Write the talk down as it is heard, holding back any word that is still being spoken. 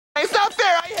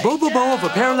Bobobo of a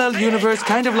parallel universe,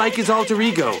 kind of like his alter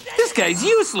ego. This guy's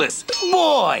useless.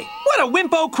 Boy, what a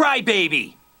wimpo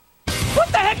crybaby. What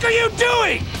the heck are you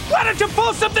doing? Why don't you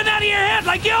pull something out of your head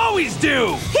like you always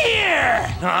do? Here!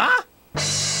 Huh?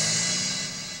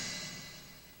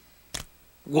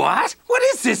 What? What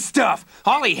is this stuff?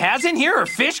 All he has in here are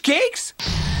fish cakes?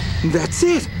 That's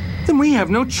it. Then we have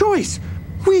no choice.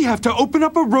 We have to open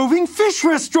up a roving fish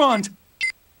restaurant.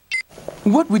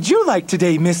 What would you like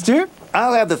today, mister?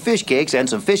 I'll have the fish cakes and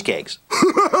some fish cakes.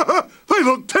 They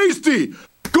look tasty.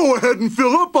 Go ahead and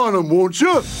fill up on them, won't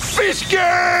you? Fish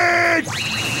cake!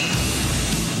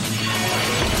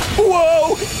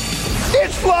 Whoa!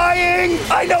 It's flying!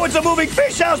 I know it's a moving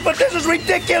fish house, but this is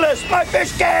ridiculous! My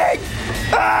fish cake!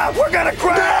 Ah, we're gonna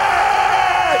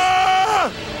crash!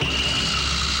 Ah!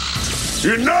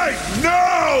 Unite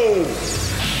now!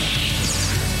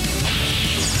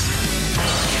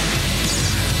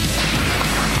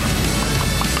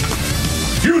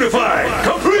 Unified,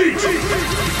 complete!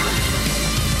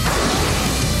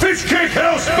 Fish Cake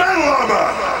House Battle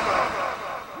Armor!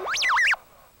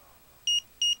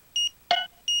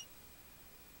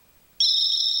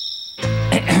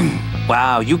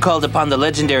 Wow, you called upon the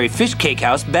legendary Fish Cake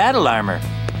House battle armor.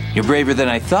 You're braver than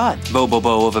I thought,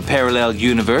 Bobobo of a parallel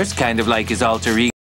universe, kind of like his alter ego.